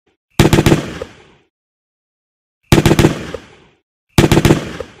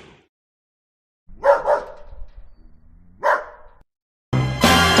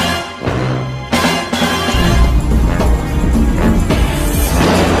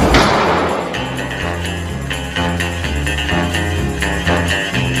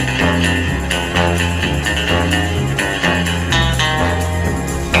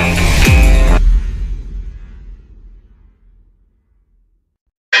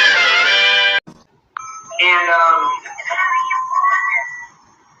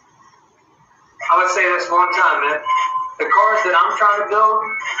this a long time, man. The cars that I'm trying to build,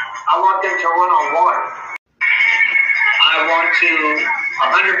 I want them to run on water. I want to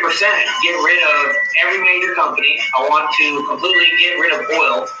 100% get rid of every major company. I want to completely get rid of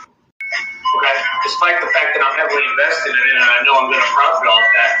oil. Okay, despite the fact that I'm heavily invested in it and I know I'm going to profit off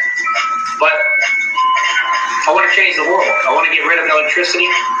that. But I want to change the world. I want to get rid of electricity,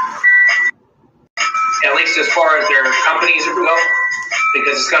 at least as far as their companies go,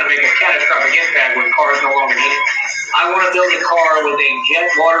 because it's going to make a catastrophic impact when cars no longer need it. I want to build a car with a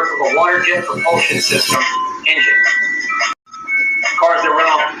water jet propulsion system engine. Cars that run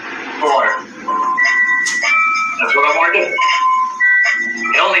off water. That's what I want to do.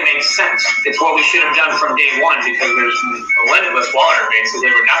 It only makes sense. It's what we should have done from day one, because there's limitless water, basically.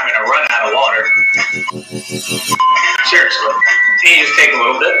 We're not going to run out of water. Seriously. You just take a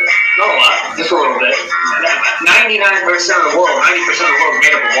little bit. Not a lot. Just a little bit. 99% of the world, 90% of the world is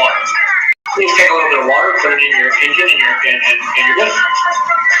made up of water. Please take a little bit of water, put it in your engine, and you're good.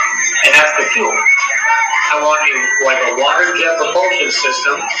 And that's the fuel. I want a water jet propulsion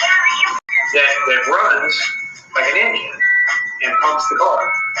system that runs like an engine and pumps the car.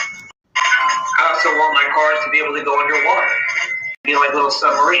 I also want my cars to be able to go underwater, be like little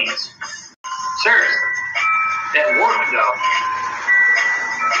submarines. Seriously, that work though.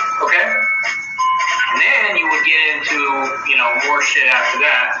 Okay? And then you would get into, more shit after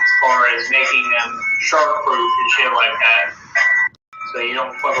that, as far as making them shark-proof and shit like that, so you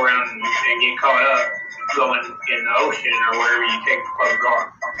don't fuck around and get caught up going in the ocean or wherever you take the fucking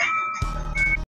car.